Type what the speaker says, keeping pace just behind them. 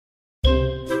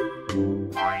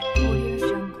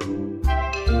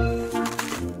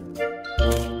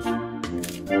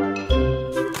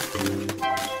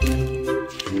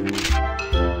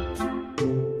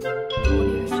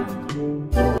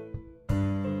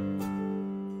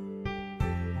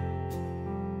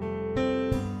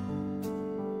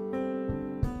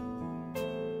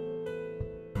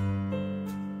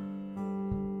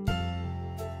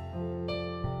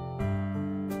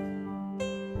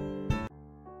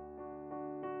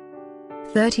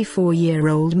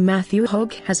34-year-old Matthew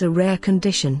Hogg has a rare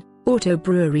condition,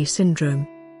 auto-brewery syndrome.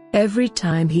 Every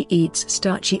time he eats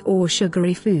starchy or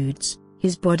sugary foods,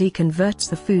 his body converts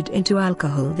the food into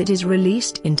alcohol that is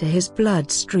released into his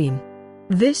bloodstream.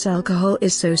 This alcohol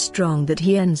is so strong that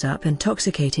he ends up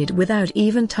intoxicated without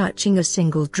even touching a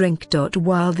single drink.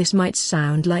 While this might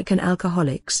sound like an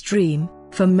alcoholic's dream,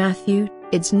 for Matthew,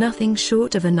 it's nothing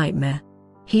short of a nightmare.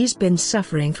 He's been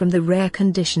suffering from the rare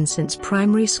condition since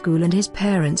primary school, and his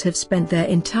parents have spent their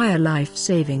entire life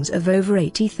savings of over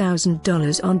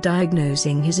 $80,000 on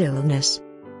diagnosing his illness.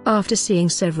 After seeing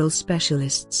several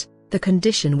specialists, the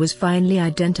condition was finally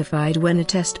identified when a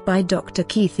test by Dr.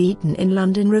 Keith Eaton in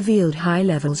London revealed high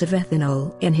levels of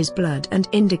ethanol in his blood and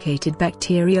indicated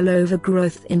bacterial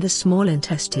overgrowth in the small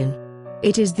intestine.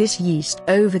 It is this yeast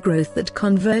overgrowth that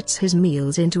converts his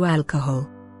meals into alcohol.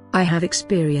 I have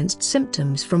experienced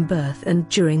symptoms from birth, and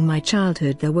during my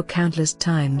childhood there were countless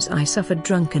times I suffered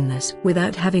drunkenness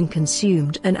without having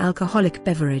consumed an alcoholic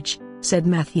beverage, said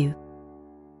Matthew.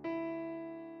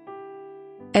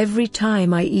 Every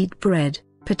time I eat bread,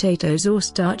 potatoes or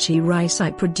starchy rice,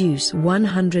 I produce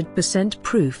 100%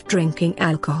 proof drinking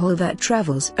alcohol that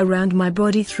travels around my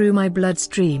body through my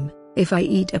bloodstream. If I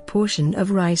eat a portion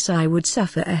of rice, I would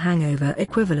suffer a hangover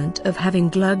equivalent of having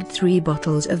glugged 3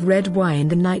 bottles of red wine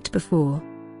the night before.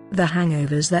 The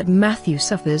hangovers that Matthew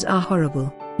suffers are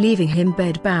horrible, leaving him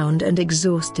bedbound and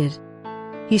exhausted.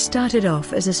 He started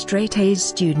off as a straight-A's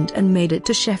student and made it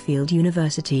to Sheffield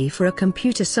University for a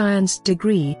computer science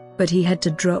degree, but he had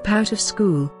to drop out of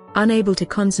school, unable to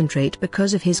concentrate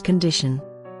because of his condition.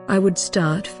 I would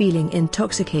start feeling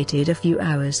intoxicated a few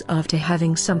hours after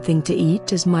having something to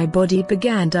eat as my body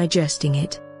began digesting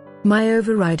it. My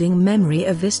overriding memory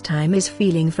of this time is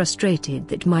feeling frustrated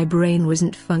that my brain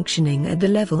wasn't functioning at the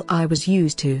level I was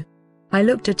used to. I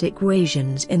looked at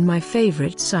equations in my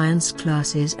favorite science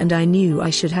classes and I knew I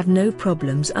should have no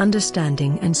problems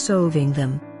understanding and solving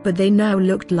them, but they now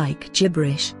looked like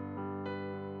gibberish.